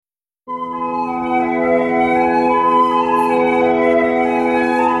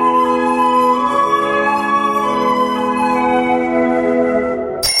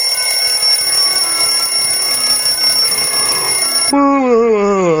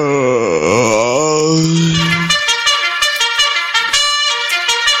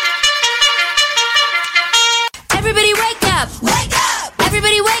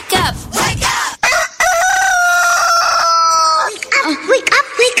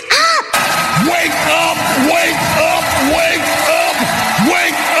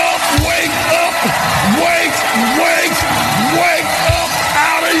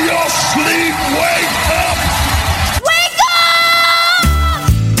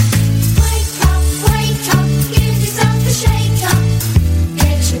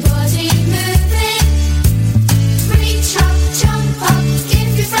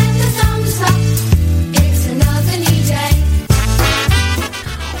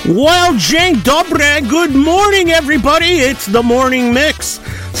Well, dzień dobry, good morning, everybody. It's the Morning Mix.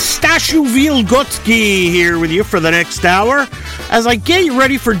 Stasiu Wilgocki here with you for the next hour. As I get you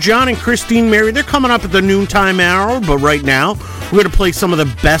ready for John and Christine Mary, they're coming up at the noontime hour, but right now, we're going to play some of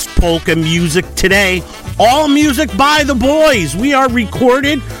the best polka music today. All music by the boys. We are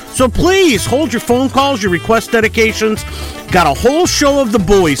recorded, so please hold your phone calls, your request dedications. Got a whole show of the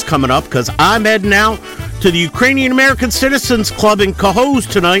boys coming up, because I'm heading out to the Ukrainian American Citizens Club in Cohoes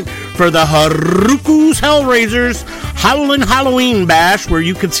tonight for the Haruku's Hellraisers Howlin' Halloween Bash, where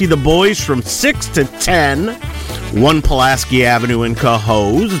you can see the boys from 6 to 10, 1 Pulaski Avenue in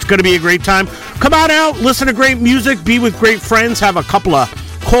Cohoes. It's going to be a great time. Come on out, listen to great music, be with great friends, have a couple of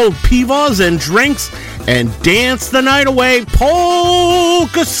cold pivas and drinks, and dance the night away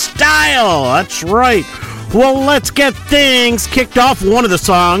polka style. That's right. Well, let's get things kicked off. One of the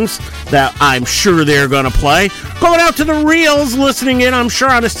songs that I'm sure they're going to play. Going out to the reels, listening in, I'm sure,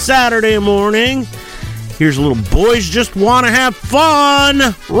 on a Saturday morning. Here's a little Boys Just Want to Have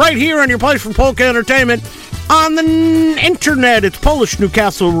Fun right here on your place for polka entertainment on the internet. It's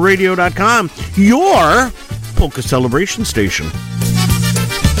PolishNewcastleRadio.com, your polka celebration station.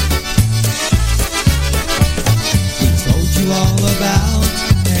 We told you all about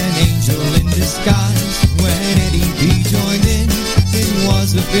an angel in disguise. When Eddie B joined in, it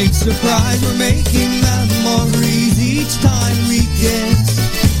was a big surprise. We're making memories each time we kiss.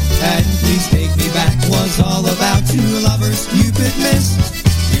 And Please Take Me Back was all about two lovers Cupid missed.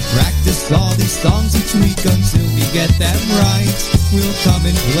 We practice all these songs each week until we get them right. We'll come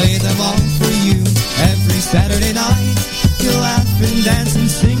and play them all for you every Saturday night. You'll laugh and dance and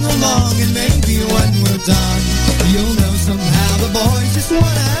sing along, and maybe when we're done, you'll know somehow the boys just wanna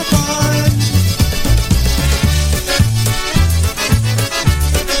have fun.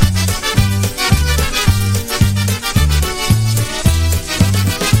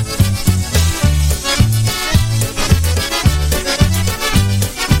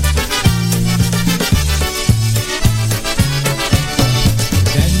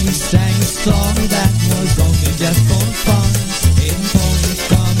 Just for fun, in Polish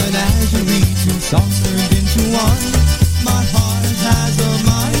common as you read, two songs turned into one. My heart has a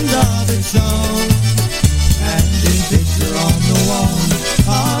mind of its own, and in picture on the wall,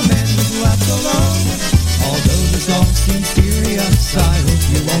 our man was left alone. Although the song seems serious, I hope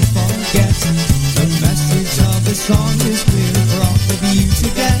you won't forget. The message of the song is clear for all of you to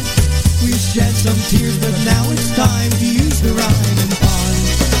get. We've shed some tears, but now it's time to use the rhyme and fun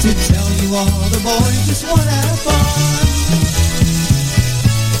to tell you all the boys just wanna have fun.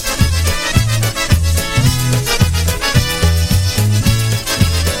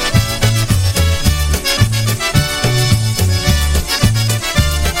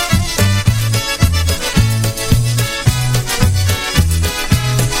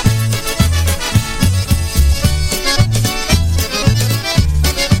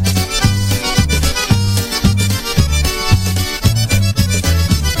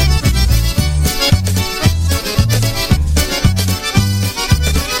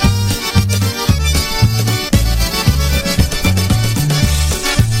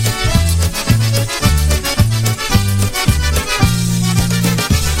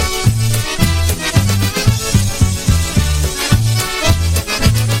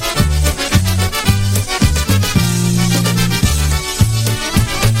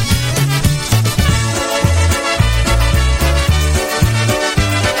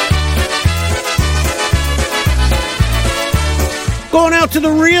 To the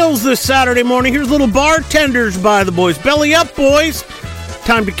reels this Saturday morning. Here's Little Bartenders by the boys. Belly up, boys.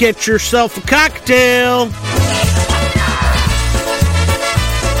 Time to get yourself a cocktail.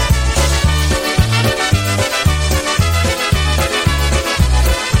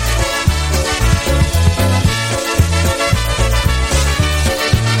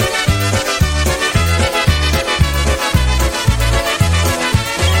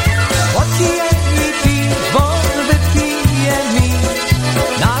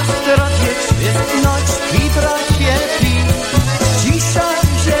 Dzisiaj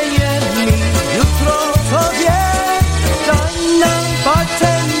wzejemni, jutro to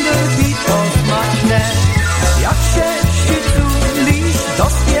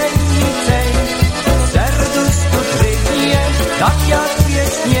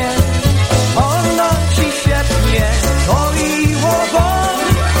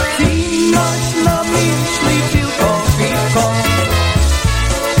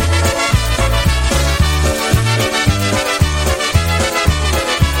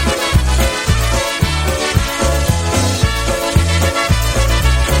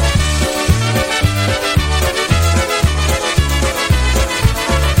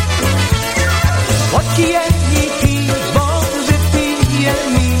Pijeni piwo, wypije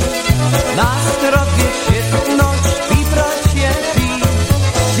mi. Na zdrowie świetność i bracie pi.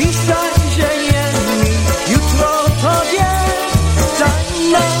 Dzisiaj, że nie mi, jutro to wie. Daj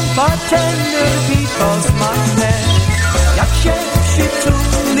nam bartender piwo smaczne. Jak się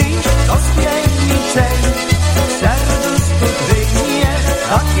przytulisz, to spienicej. Serduszko drgnie,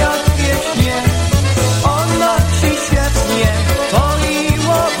 tak jak pieśnie. Ona ci świetnie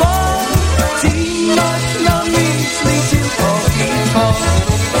poliło, bo ty masz na myśli tylko piwo.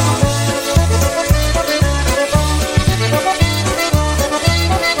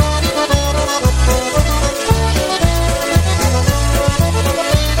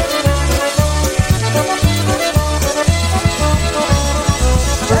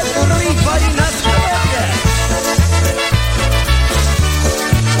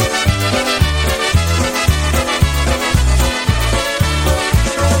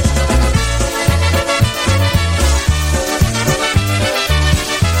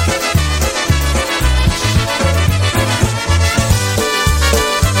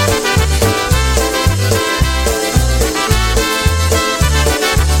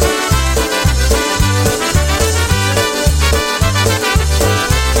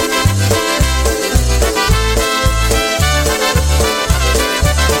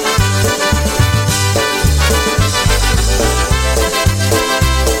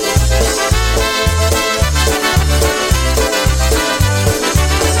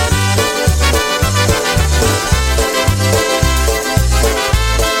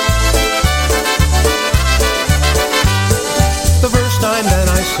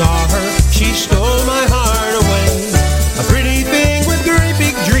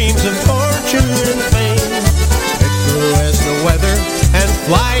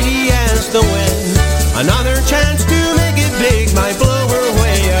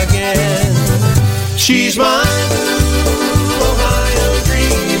 She's my Ohio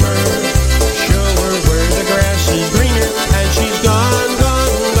dreamer. Show her where the grass is greener, and she's gone,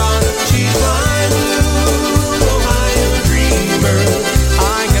 gone, gone. She's my Ohio dreamer.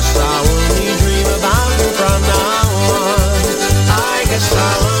 I guess I'll only dream about her from now on. I guess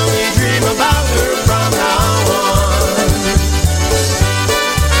I'll only dream about her from now on.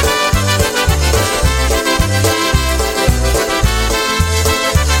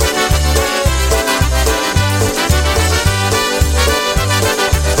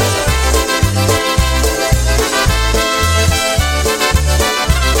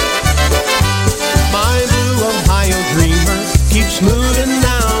 Moving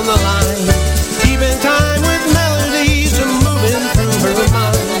down the line, keeping time with melodies and moving through her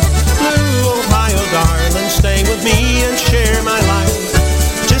mind. Blue Ohio darling, stay with me and share my life.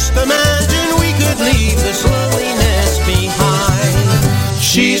 Just imagine we could leave this loneliness behind.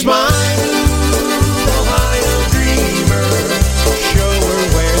 She's my Ohio dreamer. Show her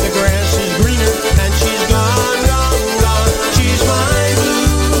where the grass is greener, and she's gone, gone, gone. She's my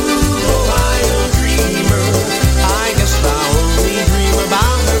Ohio dreamer. I guess I'll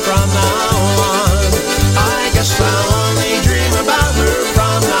about her from now on. I guess I'll only dream about her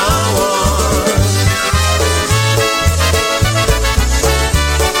from now on.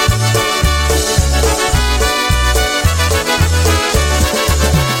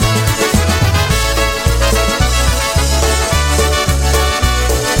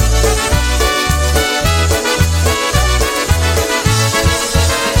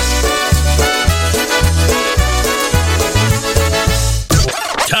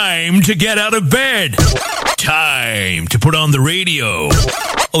 Time to get out of bed. Time to put on the radio.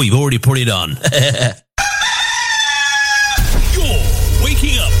 Oh, you've already put it on. You're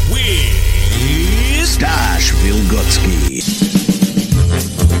waking up with Stash Wilgocki.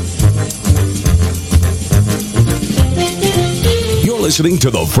 You're listening to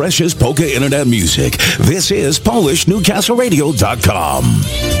the freshest polka internet music. This is PolishNewcastleRadio.com.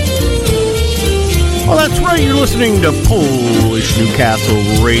 Well, that's right. You're listening to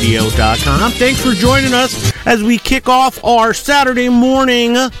PolishNewcastleRadio.com. Thanks for joining us as we kick off our Saturday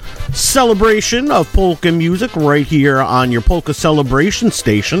morning celebration of polka music right here on your Polka Celebration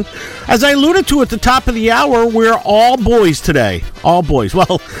station. As I alluded to at the top of the hour, we're all boys today. All boys.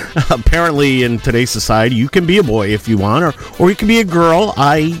 Well, apparently in today's society, you can be a boy if you want, or you can be a girl.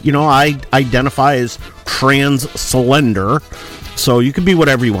 I identify as trans slender. So you can be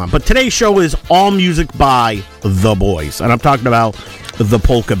whatever you want. But today's show is all music by The Boys. And I'm talking about the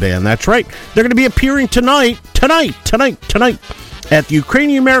Polka Band. That's right. They're going to be appearing tonight at the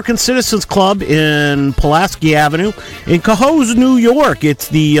Ukrainian American Citizens Club in Pulaski Avenue in Cohoes, New York. It's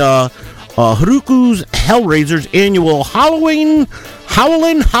the Haruku's Hellraisers annual Halloween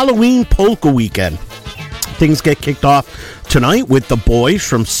Polka Weekend. Things get kicked off tonight with the boys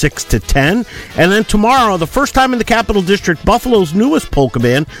from 6 to 10. And then tomorrow, the first time in the Capital District, Buffalo's newest polka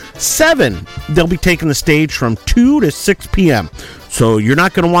band, 7. They'll be taking the stage from 2 to 6 p.m. So you're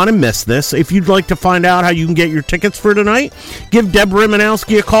not going to want to miss this. If you'd like to find out how you can get your tickets for tonight, give Deb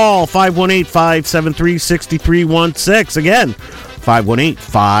Rimanowski a call, 518-573-6316. Again,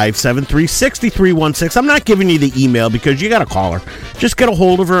 518-573-6316. I'm not giving you the email because you got to call her. Just get a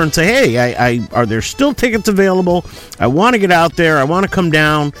hold of her and say, hey, are there still tickets available? I want to get out there. I want to come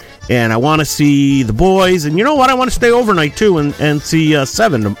down, and I want to see the boys. And you know what? I want to stay overnight, too, and see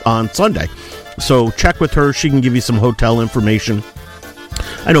 7 on Sunday. So check with her. She can give you some hotel information.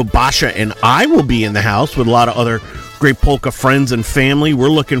 I know Basha and I will be in the house with a lot of other great polka friends and family. We're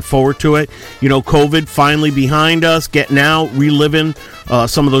looking forward to it. You know, COVID finally behind us, getting out, reliving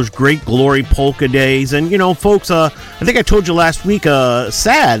some of those great glory polka days. And, you know, folks, I think I told you last week,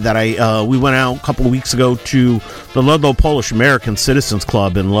 sad that we went out a couple of weeks ago to the Ludlow Polish American Citizens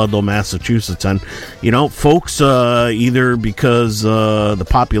Club in Ludlow, Massachusetts. And, you know, folks, either because the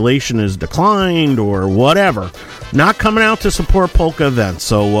population has declined or whatever, not coming out to support polka events.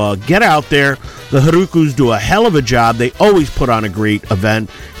 So get out there. The Harukus do a hell of a job. They always put on a great event,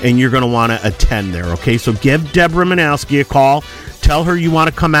 and you're going to want to attend there, okay? So give Deborah Manowski a call. Tell her you want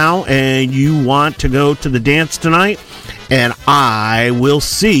to come out and you want to go to the dance tonight, and I will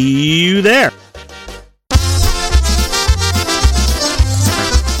see you there.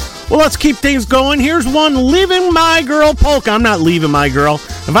 Well, let's keep things going. Here's one, Leaving My Girl Polka. I'm not leaving my girl.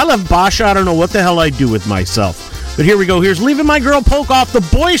 If I left Basha, I don't know what the hell I'd do with myself. But here we go. Here's Leaving My Girl Polka off the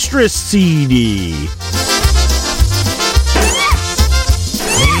Boisterous CD.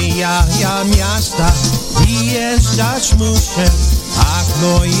 Ja miasta wyjeżdżać muszę, ach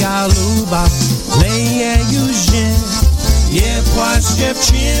moja luba, leje już dzień. Nie płacz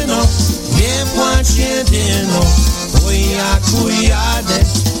dziewczyno, nie płacz jedyno, bo jak ujadę,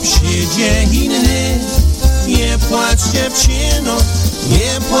 przyjdzie inny. Nie płacz dziewczyno,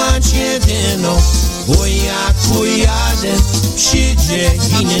 nie płacz jedyno, bo jak ujadę, przyjdzie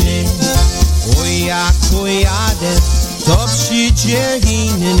inny. Bo jak ujadę, to przyjdzie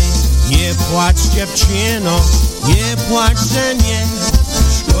inny. Nie płacz dziewczyno, nie płacz, że nie.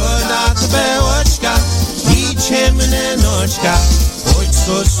 Szkoda tebe oczka i ciemne noczka, choć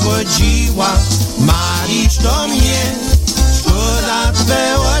co słodziła, marisz do mnie. Szkoda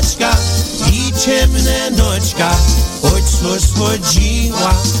tebe oczka i ciemne noczka, choć co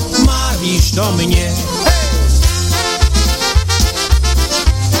słodziła, marisz do mnie.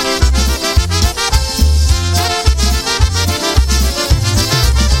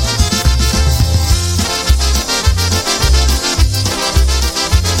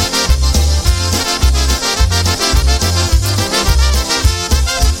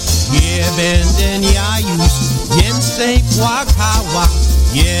 Będę ja już więcej płakała,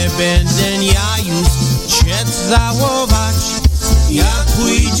 nie będę ja już cię całować. Jak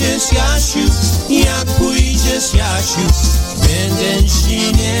pójdziesz, Jasiu, jak pójdziesz, Jasiu, będę z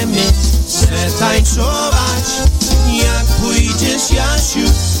niemi se tańcować. Jak pójdziesz,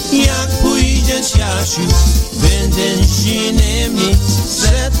 Jasiu, jak pójdziesz, Jasiu, będę z nimi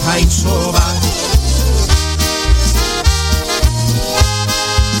se tańcować.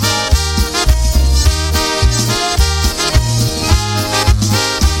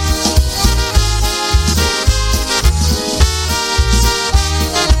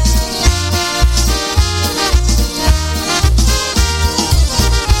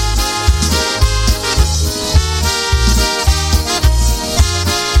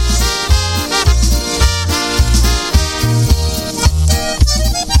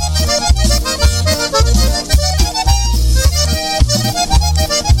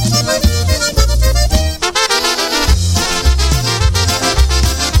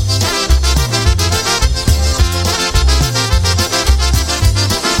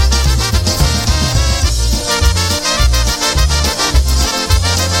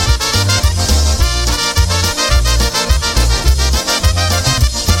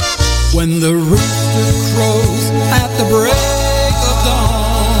 When the rooster crows at the break of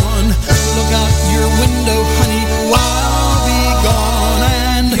dawn, look out your window, honey, while I'll be gone.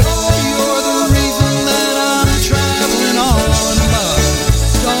 And you're the reason that I'm traveling on, but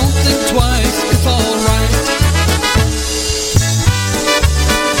don't think twice, it's all right.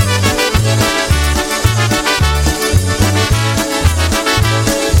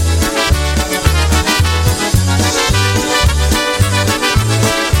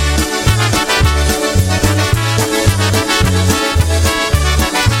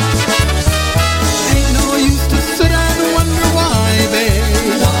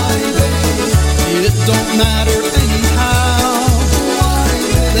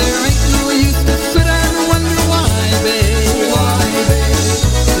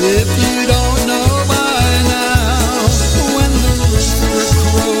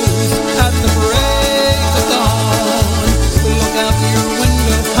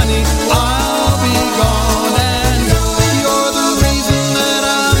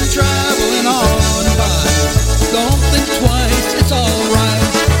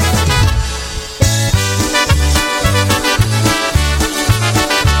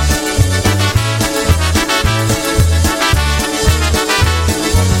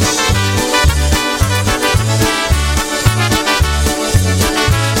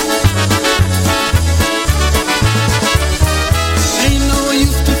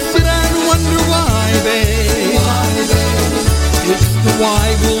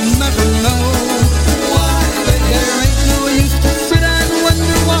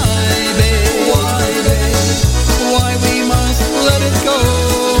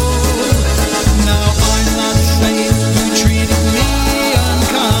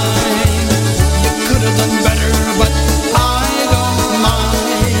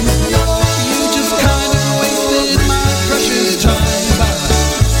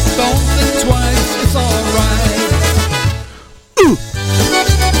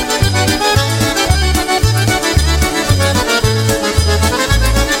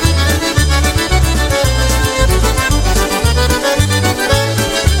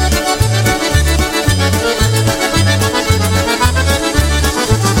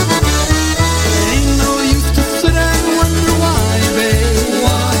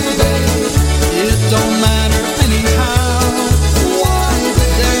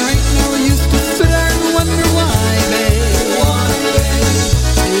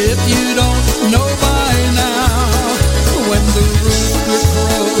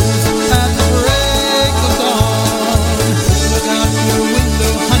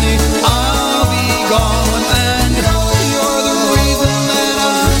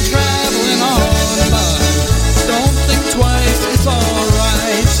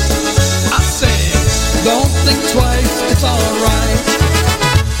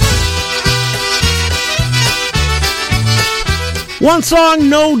 One song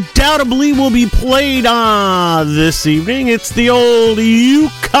no doubtably will be played this evening. It's the old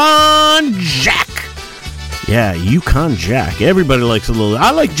Yukon Jack. Yeah, Yukon Jack. Everybody likes a little.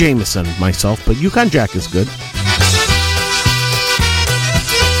 I like Jameson myself, but Yukon Jack is good.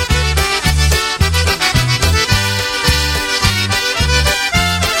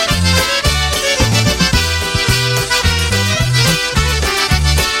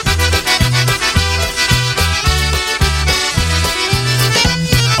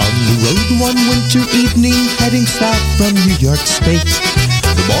 One winter evening, heading south from New York State,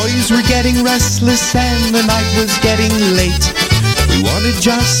 the boys were getting restless and the night was getting late. We wanted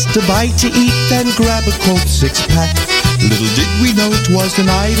just a bite to eat and grab a cold six-pack. Little did we know 'twas the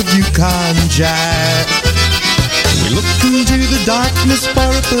night of Yukon Jack. We looked into the darkness for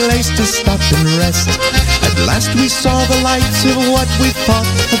a place to stop and rest. At last we saw the lights of what we thought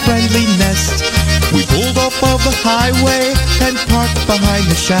a friendly nest. We pulled off of the highway and parked behind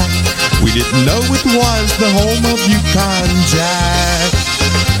the shack. We didn't know it was the home of Yukon Jack.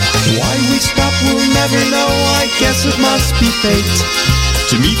 Why we stopped we'll never know, I guess it must be fate.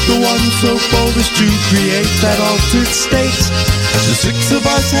 To meet the one so bold as to create that altered state. The six of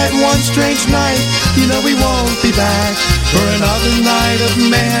us had one strange night, you know we won't be back for another night of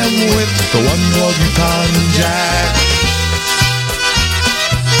mayhem with the one called Yukon Jack.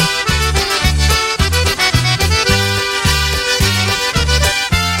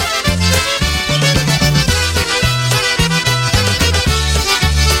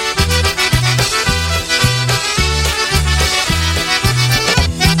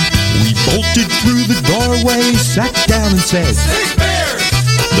 Bolted through the doorway, sat down and said, "Six beers!"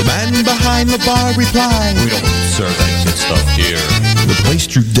 The man behind the bar replied, "We don't serve that good stuff here." The place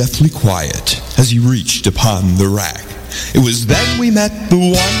grew deathly quiet as he reached upon the rack. It was then we met the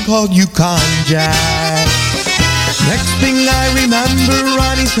one called Yukon Jack. Next thing I remember,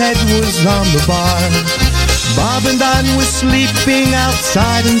 Ronnie's head was on the bar. Bob and Don was sleeping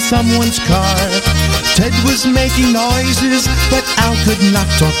outside in someone's car. Ted was making noises, but Al could not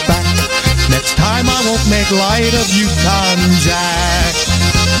talk back. Next time I won't make light of Yukon Jack.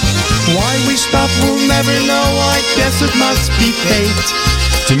 Why we stopped we'll never know, I guess it must be fate.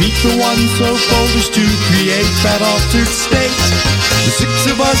 To meet the one so bold as to create that altered state. The six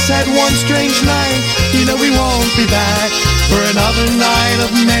of us had one strange night, you know we won't be back for another night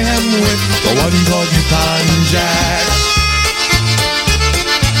of mayhem with the one called Yukon Jack.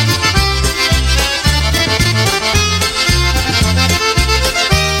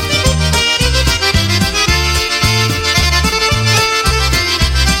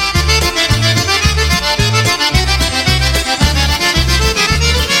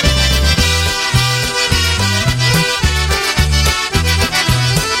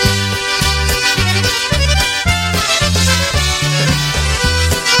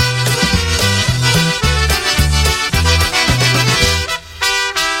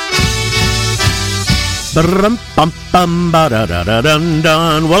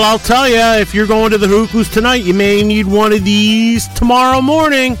 Well, I'll tell you, if you're going to the Hookoo's tonight, you may need one of these tomorrow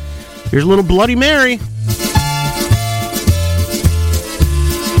morning. Here's a little Bloody Mary.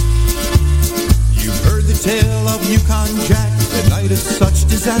 You've heard the tale of Yukon Jack, the night of such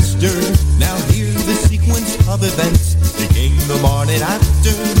disaster. Now hear the sequence of events that came the morning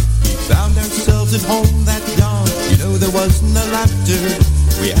after. We found ourselves at home that dawn, you know there was no laughter.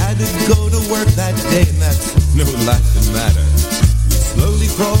 We had to go to work that day, and that's no laughing matter. We slowly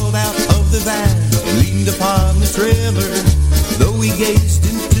crawled out of the van and leaned upon the trailer. Though we gazed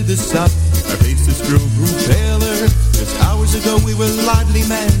into the sun, our faces grew paler. Just hours ago we were lively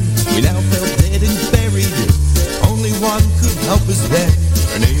men, we now felt dead and buried. Only one could help us then,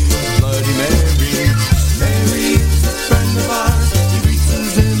 her name was Bloody Mary. Mary is a friend of ours, she greets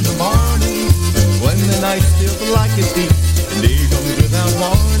us in the morning, when the night feels like a thief and day comes without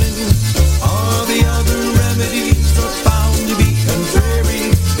warning. All the other remedies are found to be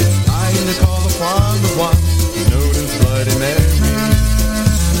contrary. It's time to call upon the one who's known as Bloody Mary.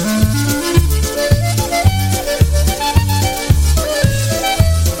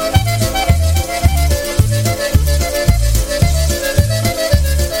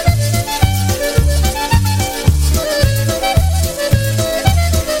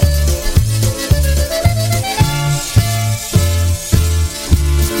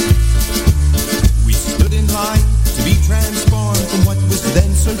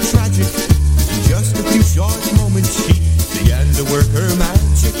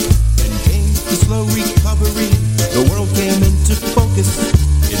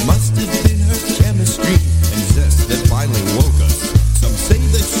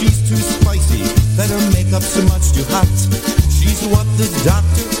 So much too hot. She's the one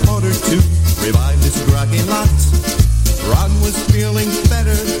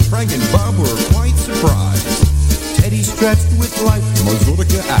Frank and Bob were quite surprised. Teddy stretched with life,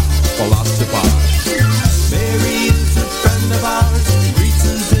 Mazurka out, philosophized. Mary is a friend of ours, greets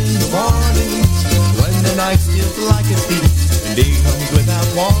us in the morning, when the night's just like a thief, and day comes without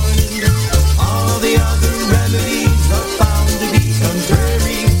warning. All the other remedies are found to be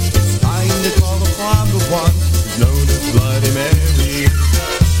contrary. It's time to call upon the one who's known as Bloody Mary.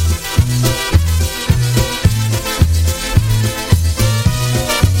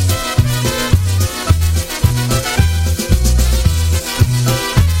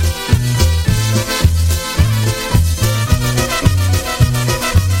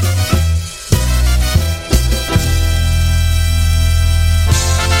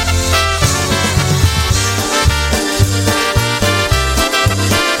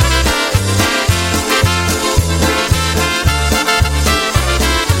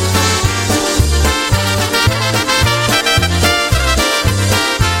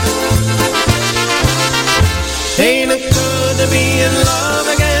 Ain't it good to be in love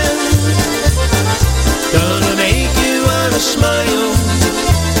again? Gonna make you wanna smile.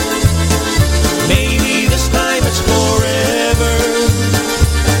 Maybe this time it's forever,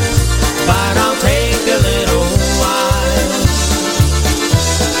 but I'll take a little while.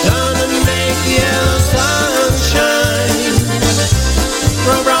 Gonna make the yellow sunshine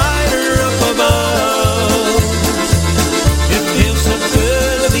grow brighter up above. It feels so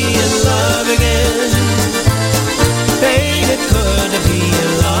good to be in love again. Ain't it good to be in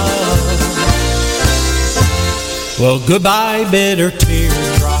love? Well, goodbye, bitter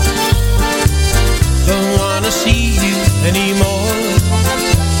teardrop. Don't wanna see you anymore.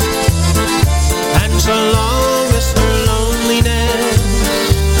 And so long, Mr. Loneliness,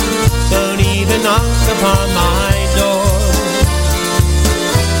 don't even knock upon my door.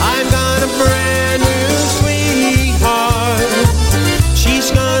 I've got a brand new sweetheart.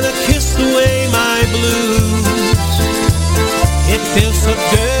 She's gonna kiss away my blues. It feels so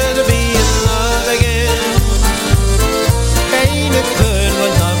good to be in love again. Ain't it good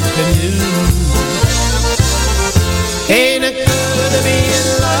what love can do? Ain't it good to be in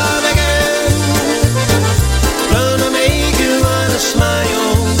love again? Gonna make you wanna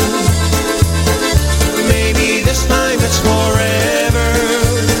smile. Maybe this time it's forever,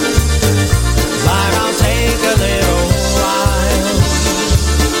 but I'll take a little while.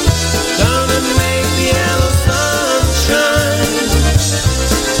 Gonna make the yellow sunshine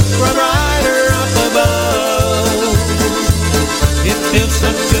grow brighter up above. It feels so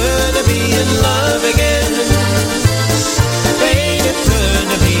good to be in love again. Ain't it good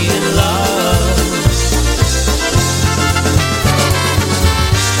to be in love?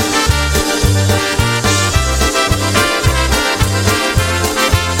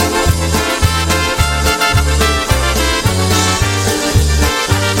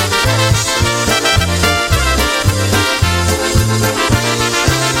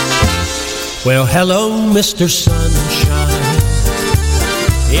 Well, hello, Mr. Sunshine.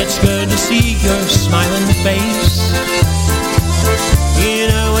 It's good to see your smiling face. You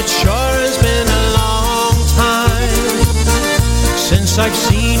know, it sure has been a long time since I've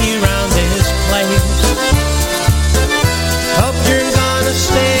seen you around this place. Hope you're gonna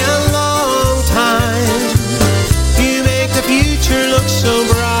stay a long time. You make the future look so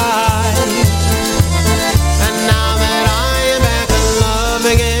bright. And now that I am back in love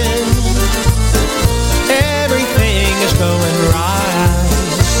again, everything is going right.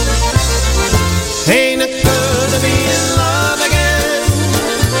 Ain't it good to be in love again?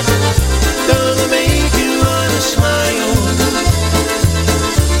 Gonna make you wanna smile.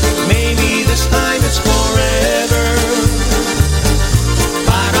 Maybe this time it's forever,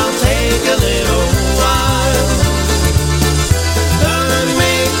 but I'll take a little while. Gonna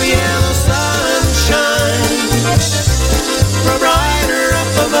make the yellow sunshine grow brighter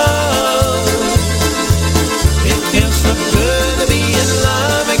up above. It feels so good to be in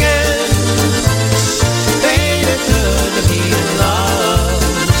love again. Ain't it good to be in love?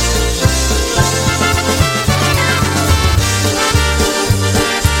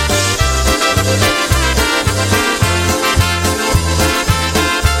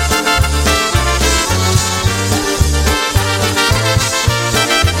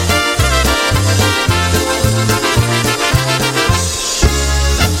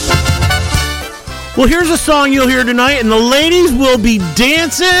 Well, here's a song you'll hear tonight, and the ladies will be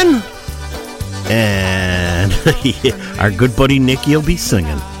dancing, and our good buddy Nicky will be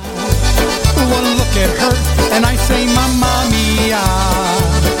singing. Well, look at her, and I say, Mamma Mia.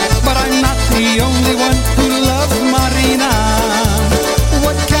 But I'm not the only one who loves Marina.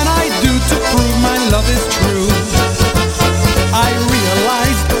 What can I do to prove my love is true? I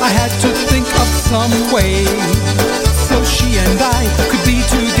realized I some way, so she and I could be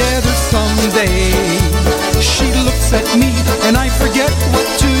together someday. She looks at me and I forget what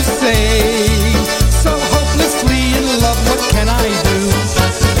to say. So hopelessly in love, what can I do?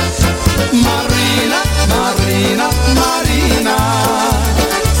 Marina, Marina, Marina,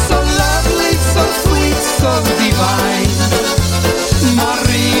 so lovely, so sweet, so divine.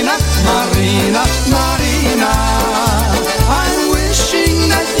 Marina, Marina, Marina, I'm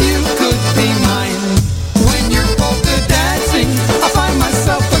wishing that you could be mine. When you're polka dancing, I find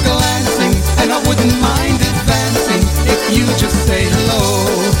myself a-glancing, and I wouldn't mind advancing if you just say hello.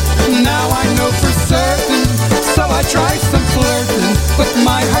 Now I know for certain, so I try some flirting, but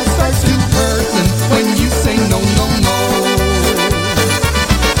my heart starts to hurtin' when you say no, no, no.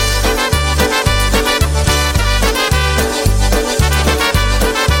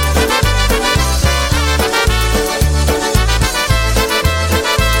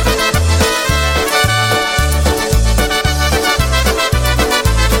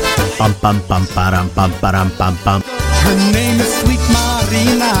 Bum bum bum ba-dum bum ba-dum bum bum. Her name is Sweet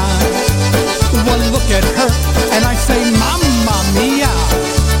Marina. One look at her and I say Mamma Mia.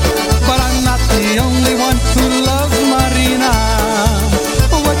 But I'm not the only one who loves Marina.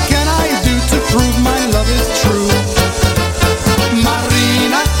 What can I do to prove my love is true?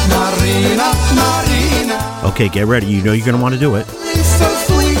 Marina, Marina, Marina. Okay, get ready. You know you're going to want to do it. So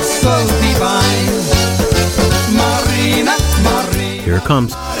sweet, so divine. Marina, Marina. Here it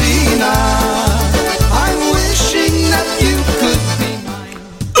comes. Marina, I'm wishing that you could be mine.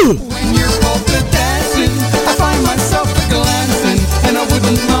 When you're polka dancing, I find myself a-glancing, and I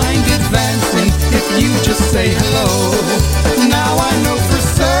wouldn't mind advancing if you just say hello. Now I know for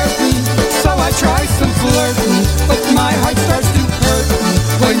certain, so I try some flirting, but my heart starts to hurtin'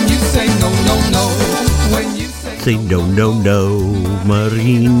 when you say no, no, no. When you Say no, no, no,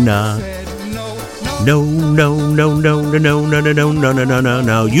 Marina. No, no, no, no, no, no, no, no, no, no, no, no, no,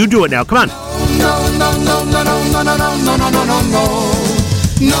 no. You do it now. Come on. No, no, no, no, no, no, no, no, no, no, no, no, no.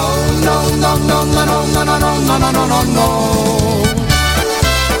 No, no, no, no, no, no, no, no, no, no, no, no, no.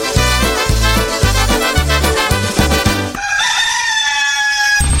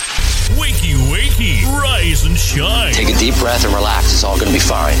 Wakey, wakey, rise and shine. Take a deep breath and relax. It's all going to be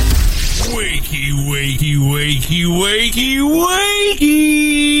fine. Wakey, wakey, wakey, wakey,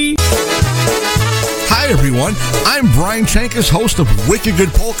 wakey. Hi, everyone. I'm Brian Chankus, host of Wicked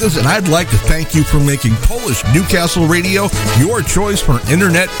Good Polkas, and I'd like to thank you for making Polish Newcastle Radio your choice for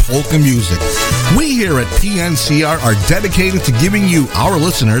internet polka music. We here at PNCR are dedicated to giving you, our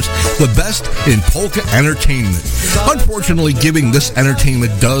listeners, the best in polka entertainment. Unfortunately, giving this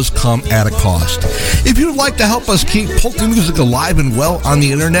entertainment does come at a cost. If you'd like to help us keep polka music alive and well on the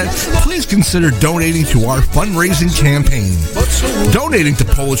internet, please consider donating to our fundraising campaign. Donating to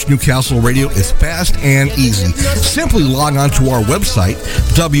Polish Newcastle Radio is fast and easy. Simply log on to our website,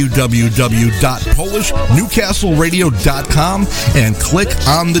 www.polishnewcastleradio.com, and click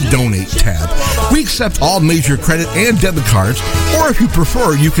on the Donate tab. We accept all major credit and debit cards, or if you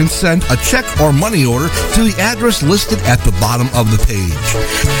prefer, you can send a check or money order to the address listed at the bottom of the page.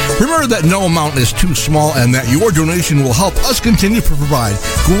 Remember that no amount is too small and that your donation will help us continue to provide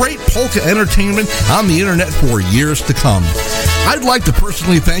great polka entertainment on the internet for years to come. I'd like to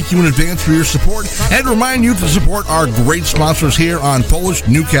personally thank you in advance for your support and remind you to support our great sponsors here on Polish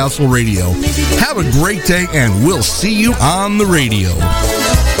Newcastle Radio. Have a great day, and we'll see you on the radio.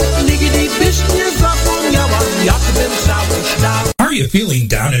 Are you feeling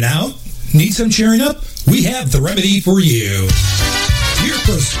down and out? Need some cheering up? We have the remedy for you. Your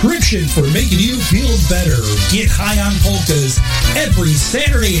prescription for making you feel better. Get high on polkas every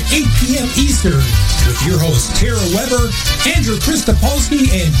Saturday at 8 p.m. Eastern with your hosts Tara Weber, Andrew Christopolsky,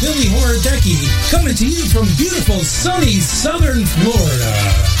 and Billy Horodecki, coming to you from beautiful sunny southern Florida.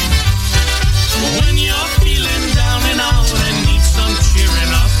 When you're feeling down and out and need some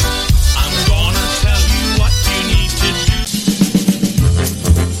cheering up, I'm gonna tell you what you need to do.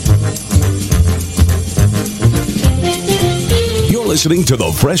 You're listening to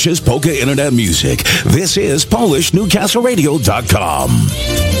the freshest polka internet music. This is PolishNewcastleRadio.com.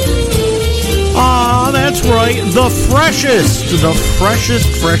 Ah, that's right. The freshest.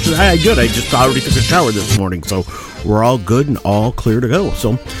 Hey, good. I just already took a shower this morning, so we're all good and all clear to go.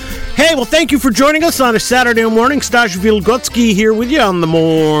 So, hey, well, thank you for joining us on a Saturday morning. Stash Wielgocki here with you on the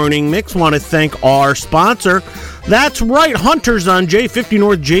Morning Mix. Want to thank our sponsor. That's right, Hunters on J50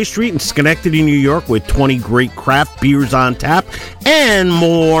 North J Street in Schenectady, New York, with 20 great craft beers on tap and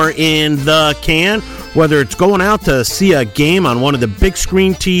more in the can. Whether it's going out to see a game on one of the big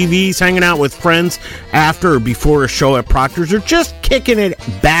screen TVs, hanging out with friends after or before a show at Proctor's, or just kicking it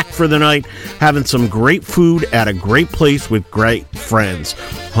back for the night, having some great food at a great place with great friends.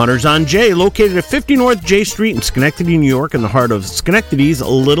 Hunters on J, located at 50 North J Street in Schenectady, New York, in the heart of Schenectady's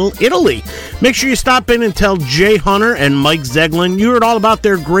Little Italy. Make sure you stop in and tell Jay Hunter and Mike Zeglin you heard all about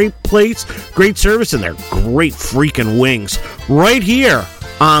their great place, great service, and their great freaking wings right here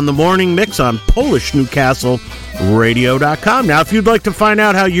on the Morning Mix on PolishNewcastleRadio.com. Now, if you'd like to find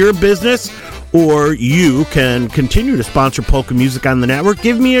out how your business or you can continue to sponsor polka music on the network,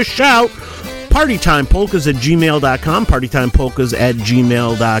 give me a shout. PartyTimePolkas@gmail.com,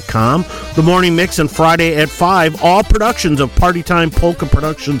 PartyTimePolkas@gmail.com. The Morning Mix on Friday at 5. All productions of Partytime Polka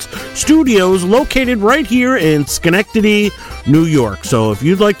Productions Studios, located right here in Schenectady, New York. So if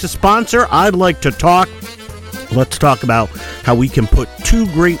you'd like to sponsor, I'd like to talk. Let's talk about how we can put two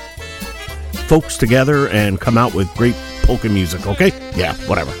great folks together and come out with great polka music, okay? Yeah,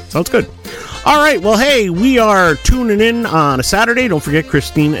 whatever. Sounds good. All right, well, hey, we are tuning in on a Saturday. Don't forget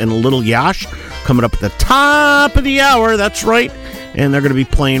Christine and Little Yash coming up at the top of the hour. That's right. And they're going to be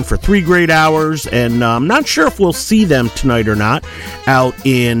playing for 3 great hours. And I'm not sure if we'll see them tonight or not out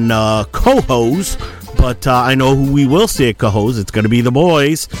in Cohoes. But I know who we will see at Cohoes. It's going to be the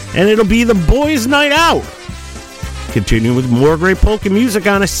boys. And it'll be the boys' night out. Continuing with more great polka music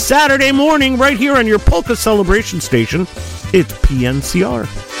on a Saturday morning right here on your polka celebration station. It's PNCR.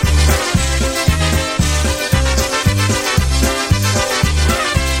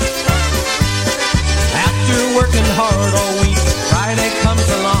 After working hard all week, Friday comes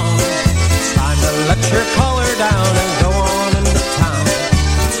along. It's time to let your collar down and go on into town.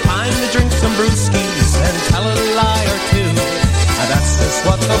 It's time to drink some brewskis and tell a lie or two. Now that's just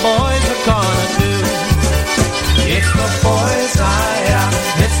what the boys are gonna do. It's the boys' night out.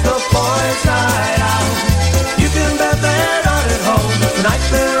 It's the boys' night out. You can bet they're not at home. Tonight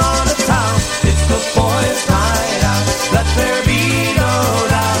they're on the town. It's the boys' night out. Let there be no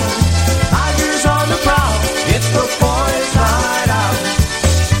doubt. Tigers on the prowl. It's the boys' night out.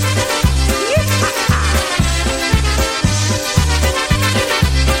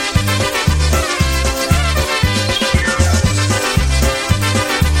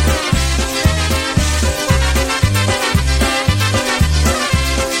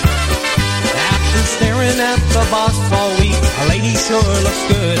 At the boss all week, a lady sure looks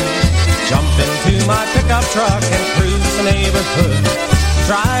good. Jump into my pickup truck and cruise the neighborhood.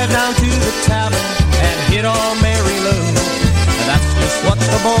 Drive down to the tavern and hit on Mary Lou. And that's just what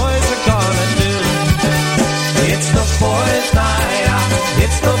the boys are gonna do. It's the boys' night out.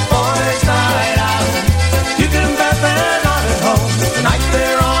 It's the boys' night out. You can bet they're not at home. Tonight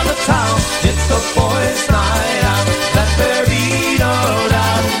they're on the town. It's the boys' night out. Let there be no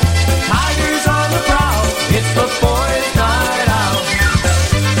doubt. Tigers on the prowl. It's the boys' night out.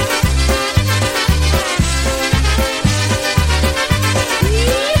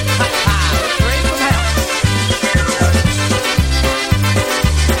 Straight from hell.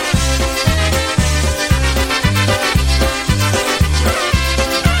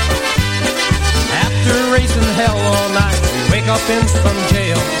 After raising hell all night, we wake up in some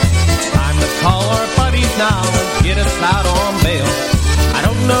jail. It's time to call our buddies now and get us out on bail. I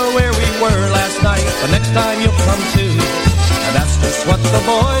don't know where we were last night, but next time you'll come to. And that's just what the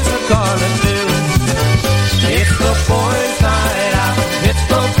boys are gonna do. It's the boys' night out. It's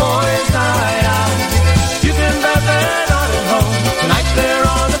the boys' night out. You can bet they're not at home. Tonight they're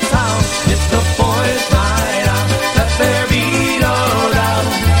on the town. It's the boys' night out. Let there be no doubt.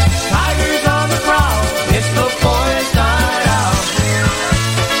 Tigers on the prowl. It's the boys' night out.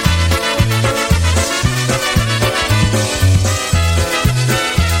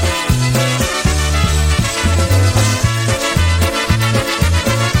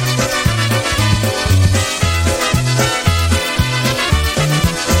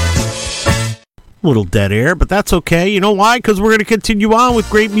 Little dead air, but that's okay. You know why? Because we're going to continue on with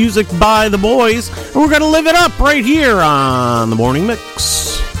great music by the boys, and we're going to live it up right here on the Morning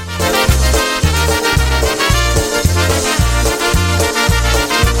Mix.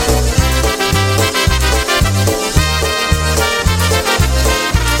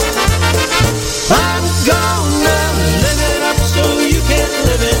 I'm gonna live it up so you can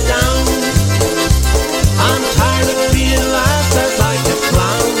live it down. I'm tired of being laughed at like a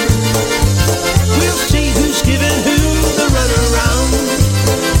clown. We'll see who's giving who the runaround.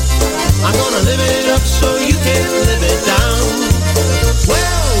 I'm gonna live it up so you can live it down.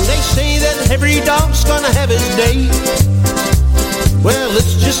 Well, they say that every dog's gonna have his day. Well,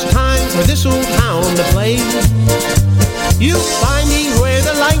 it's just time for this old hound to play. You'll find me where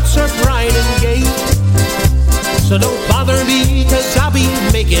the lights are bright and gay. So don't bother me, cause I'll be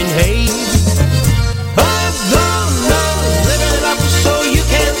making hay. I'm gonna live it up so you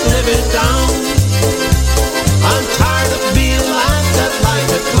can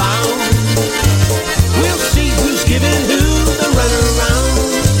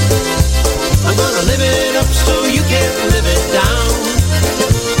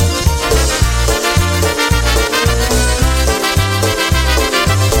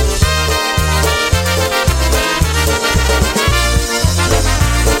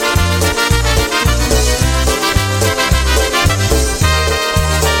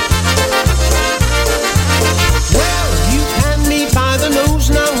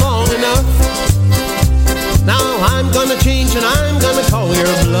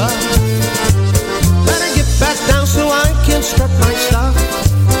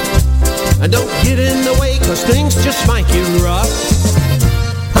 'cause things just might get rough.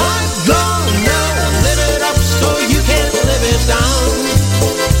 I'm gonna live it up so you can't live it down.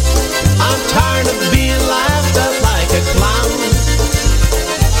 I'm tired of being laughed at like a clown.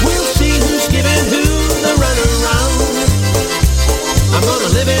 We'll see who's giving who the runaround. I'm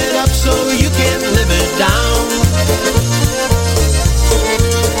gonna live it up so you can't live it down.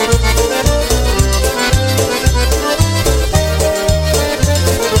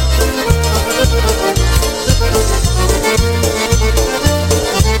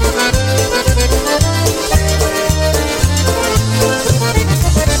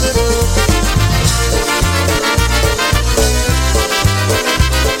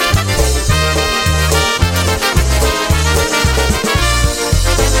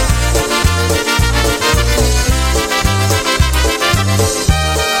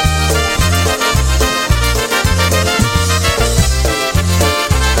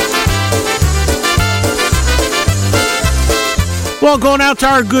 Well, going out to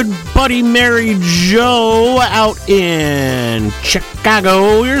our good buddy Mary Jo out in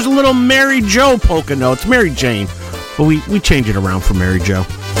Chicago. Here's a little Mary Jo polka. No, it's Mary Jane, but we change it around for Mary Jo.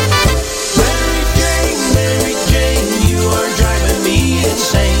 Mary Jane, you are driving me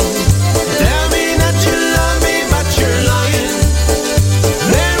insane. Tell me that you love me, but you're lying.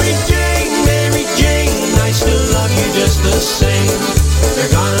 Mary Jane, I still love you just the same.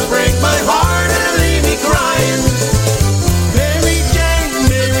 You're gonna break my heart and leave me crying.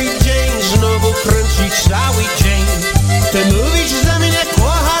 Cały dzień ty mówisz za mnie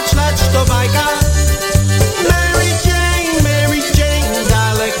kochać, lecz to bajka. Mary Jane,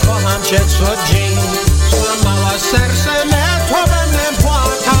 dalej kocham cię co dzień. Złamała serce me, to będę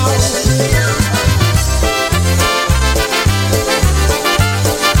płakał.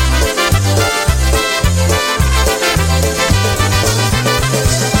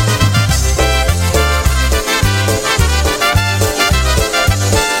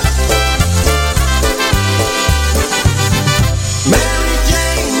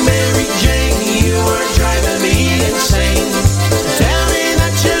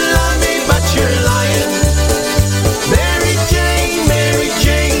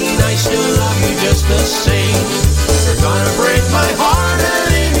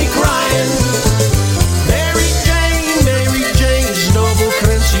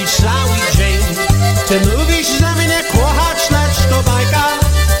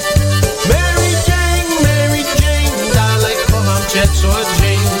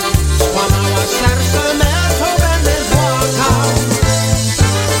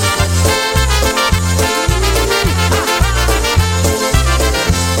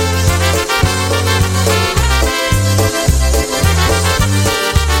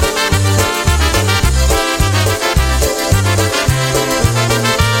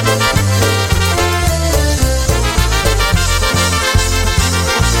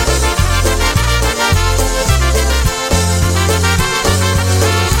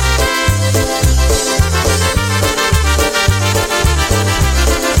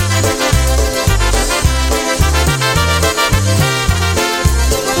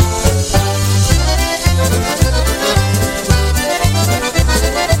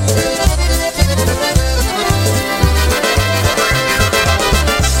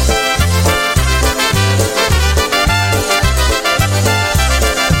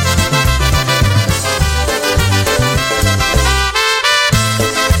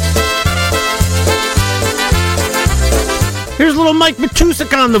 Mike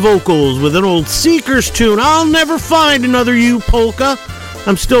Matusik on the vocals with an old Seekers tune, I'll Never Find Another You polka.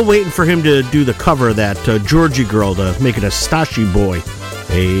 I'm still waiting for him to do the cover of that Georgie girl to make it a Stashi boy.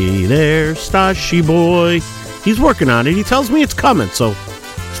 Hey there, Stashi boy. He's working on it. He tells me it's coming, so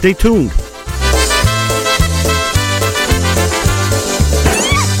stay tuned.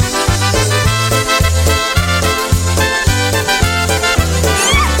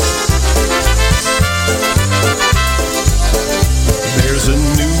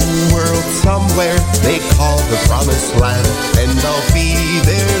 Somewhere they call the promised land, and I'll be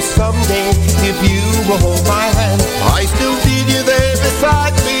there someday if you will hold my hand. I still need you there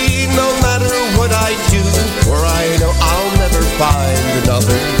beside me, no matter what I do, for I know I'll never find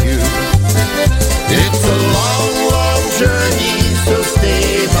another you. It's a long, long journey, so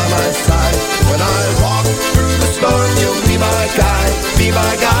stay by my side. When I walk through the storm, you'll be my guide, be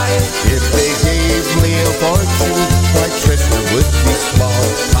my guide. If they gave me a fortune, my treasure would be small.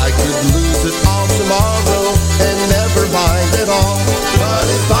 I could lose it all tomorrow and never mind at all. But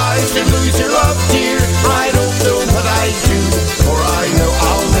if I should lose your love, dear, I don't know what I'd do, for I know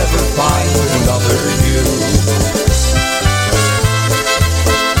I'll never find another you.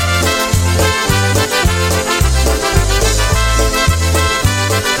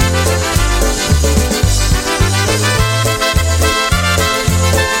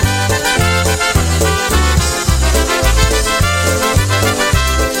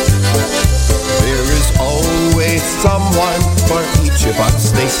 someone for each of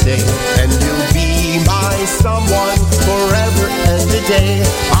us, they say. And you'll be my someone forever and a day.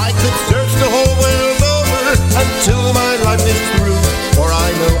 I could search the whole world over until my life is through, for I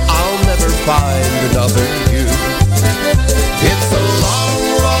know I'll never find another you. It's a long,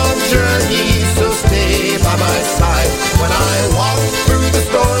 long journey, so stay by my side. When I walk through the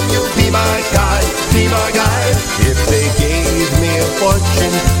storm, you'll be my guide, be my guide. If they gave me a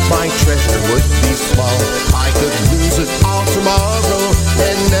fortune, my treasure would be small. I could lose it all tomorrow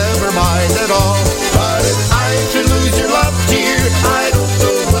and never mind at all. But if I should lose your love, dear, I don't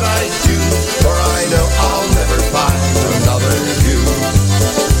know what I'd do, for I know I'll never find another you.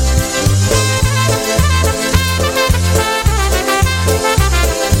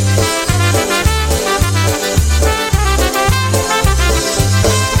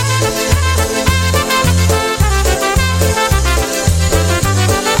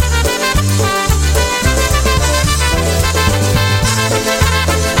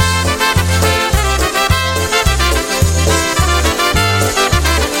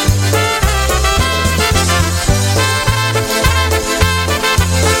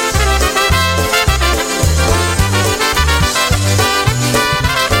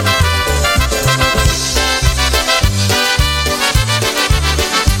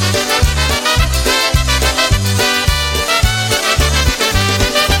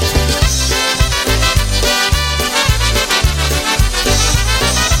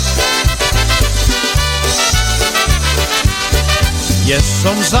 Nie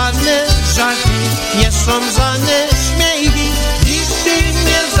są żadne żarty, nie są żadne śmiechy. Nigdy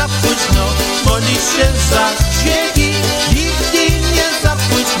nie za późno, modlisz się za grzechy. Nigdy nie za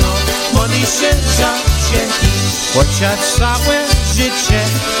późno, modlisz się za grzechy. Chociaż całe życie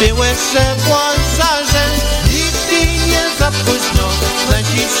byłeś włodarzem, nigdy nie za późno,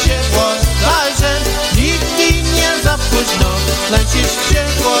 lecisz się włodarzem. Nigdy nie za późno, lecisz się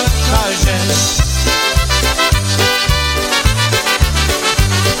włodarzem.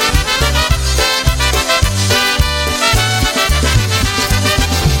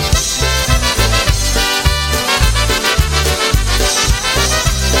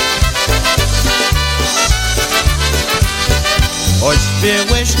 Choć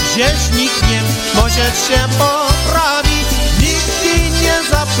byłeś grzesznikiem, możesz się poprawić. Nigdy nie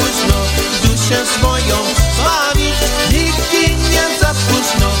za późno, duszę swoją zbawić. Nigdy nie za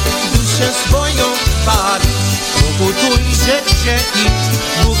późno, duszę swoją zbawić. Pokutuj się grzechy,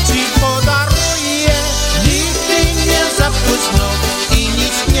 Bóg ci podaruje. Nigdy nie za późno i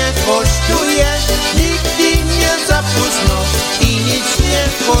nic nie kosztuje. Nigdy nie za późno i nic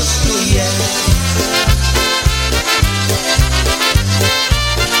nie kosztuje.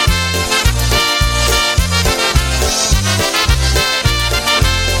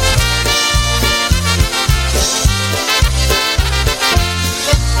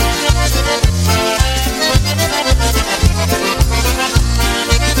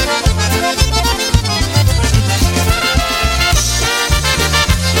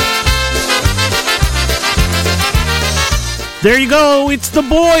 There you go. It's the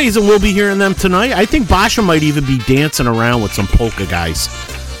boys, and we'll be hearing them tonight. I think Basha might even be dancing around with some polka guys.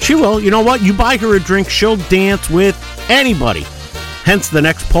 She will. You know what? You buy her a drink, she'll dance with anybody. Hence the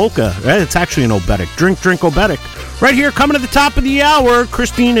next polka. It's actually an Obetic. Drink, Obetic. Right here, coming to the top of the hour,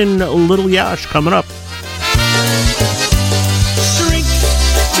 Christine and Little Yash coming up. Drink,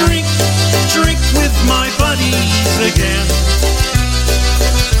 drink, drink with my buddies again.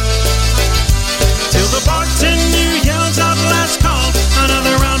 Till the bartender yells out last call,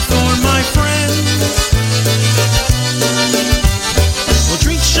 another round for my friends. We'll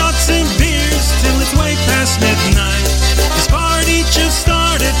drink shots and beers till it's way past midnight. This party just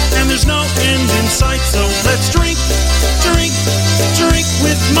started and there's no end in sight. So let's drink, drink, drink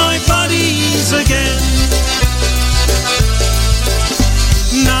with my buddies again.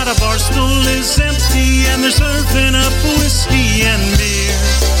 Not a bar stool is empty and they're serving up whiskey and beer.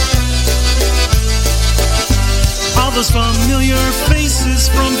 All those familiar faces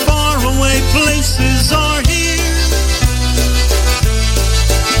from faraway places are here.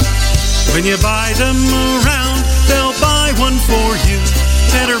 When you buy them around, they'll buy one for you.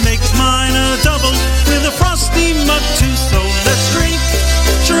 Better make mine a double with a frosty mug too. So let's drink,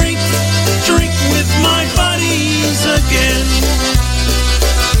 drink, drink with my buddies again.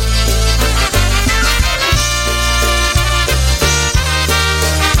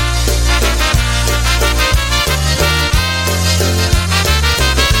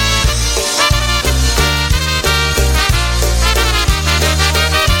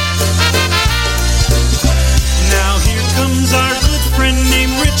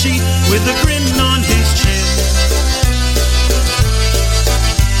 With a grin on his chin.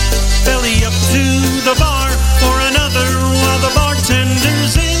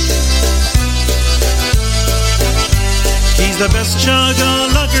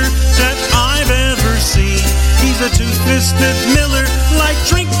 bugger that I've ever seen. He's a two-fisted miller, like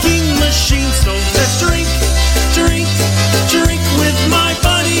drinking machine. So let's drink, drink, drink with my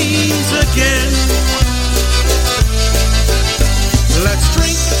buddies again. Let's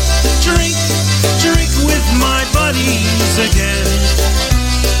drink, drink, drink with my buddies again.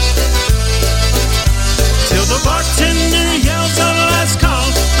 Till the bartender yells out last call,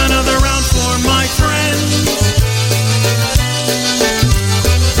 another round for my friends.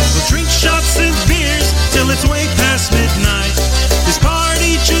 We'll drink shots and beers till it's way past midnight. This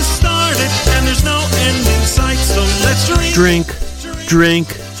party just started and there's no end in sight. So let's drink, Drink,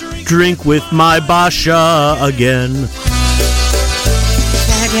 drink, drink with my Basha again.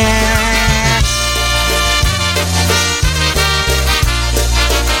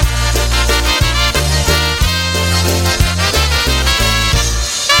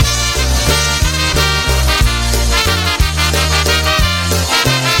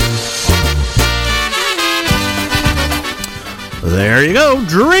 There you go.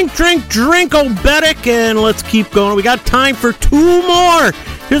 Drink, drink, drink, Obedic, and let's keep going. We got time for two more.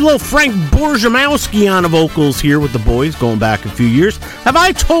 Here's a little Frank Borzamowski on the vocals here with the boys, going back a few years. Have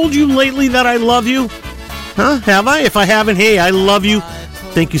I told you lately that I love you? Huh? Have I? If I haven't, hey, I love you.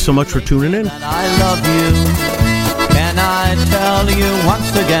 Thank you so much for tuning in. I love you. Can I tell you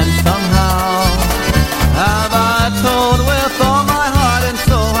once again somehow? Have I told with all my heart and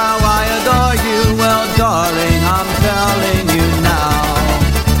soul how I adore you? Well, darling, I'm telling you now.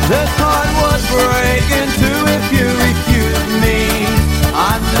 This heart would break in two if you refused me.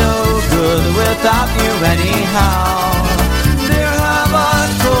 I'm no good without you anyhow. Dear, have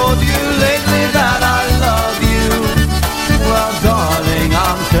I told you lately that I love you? Well, darling,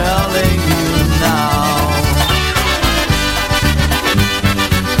 I'm telling you now.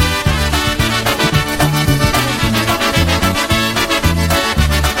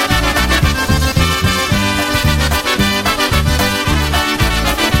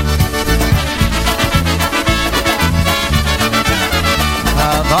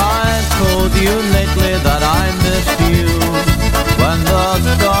 Have I told you lately that I miss you? When the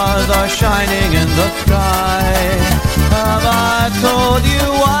stars are shining in the sky. Have I told you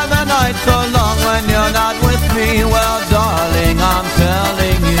why the night's so long when you're not with me? Well, darling, I'm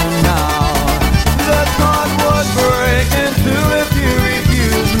telling you now. This heart would break in two if you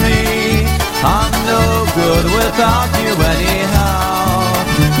refuse me. I'm no good without you anyhow.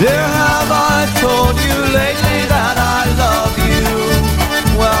 Dear, have I told you lately that I love you?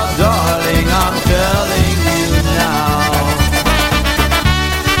 Well, darling, I'm telling you now.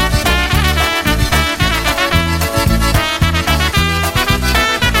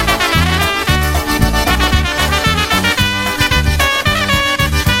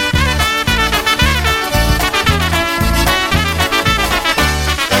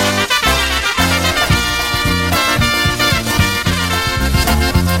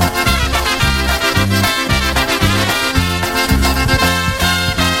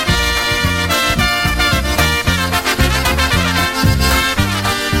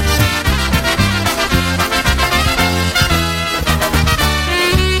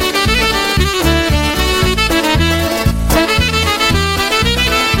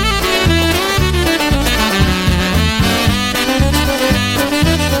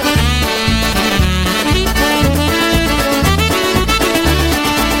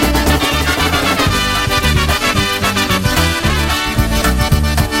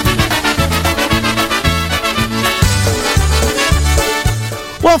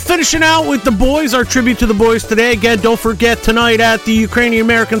 Well, finishing out with the boys, our tribute to the boys today. Again, don't forget tonight at the Ukrainian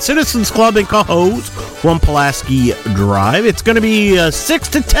American Citizens Club in Cohoes, 1 Pulaski Drive. It's going to be 6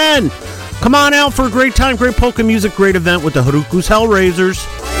 to 10. Come on out for a great time, great polka music, great event with the Haruku's Hellraisers.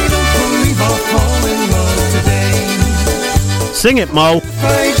 Sing it, Mo. If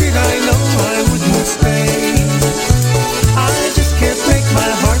I did, I know I wouldn't stay. I just can't make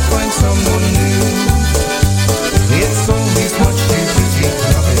my heart find someone new. It's always much too busy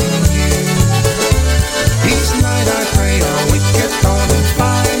loving you. Each night I pray I'll wake at dawn and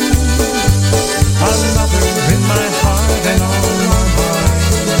find another in my heart and on my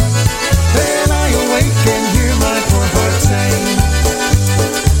mind. Then I awake and hear my poor heart say,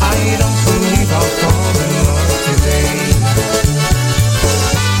 I don't believe I'll fall in love today.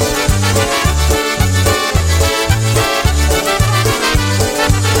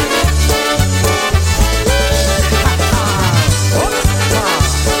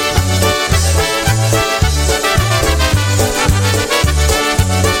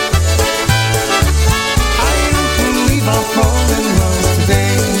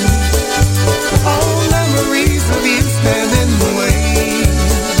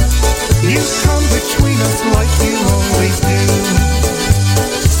 between us like you always do.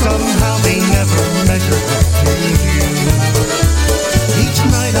 Somehow they never measure up to you. Each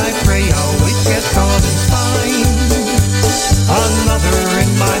night I pray I'll wake at dawn and find another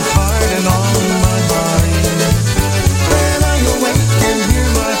in my heart and on my mind. When I awake and hear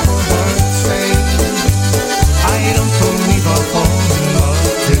my poor heart say, I don't believe I'll fall in love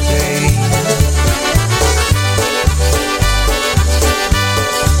today.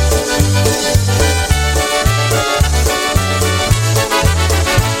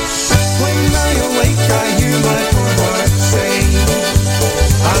 When I awake I hear my poor heart say,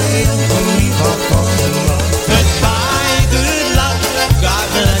 I don't believe I'll fall in love. Goodbye, good luck, God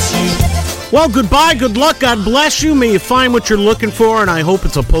bless you. Well, goodbye, good luck, God bless you. May you find what you're looking for, and I hope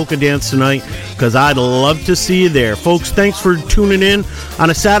it's a polka dance tonight, because I'd love to see you there. Folks, thanks for tuning in on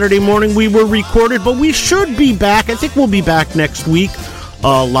a Saturday morning. We were recorded, but we should be back. I think we'll be back next week,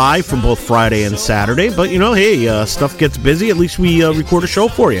 live from both Friday and Saturday. But, you know, hey, stuff gets busy. At least we record a show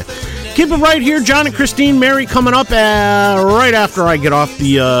for you. Keep it right here. John and Christine Mary coming up right after I get off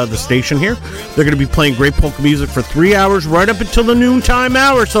the station here. They're going to be playing great polka music for 3 hours right up until the noontime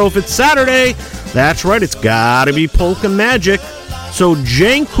hour. So if it's Saturday, that's right, it's got to be polka magic. So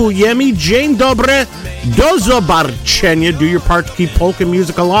dziękujemy, dzień dobry, do zobaczenia. Do your part to keep polka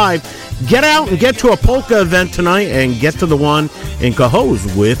music alive. Get out and get to a polka event tonight and get to the one in Cohoes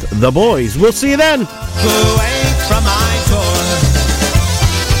with the boys. We'll see you then. Go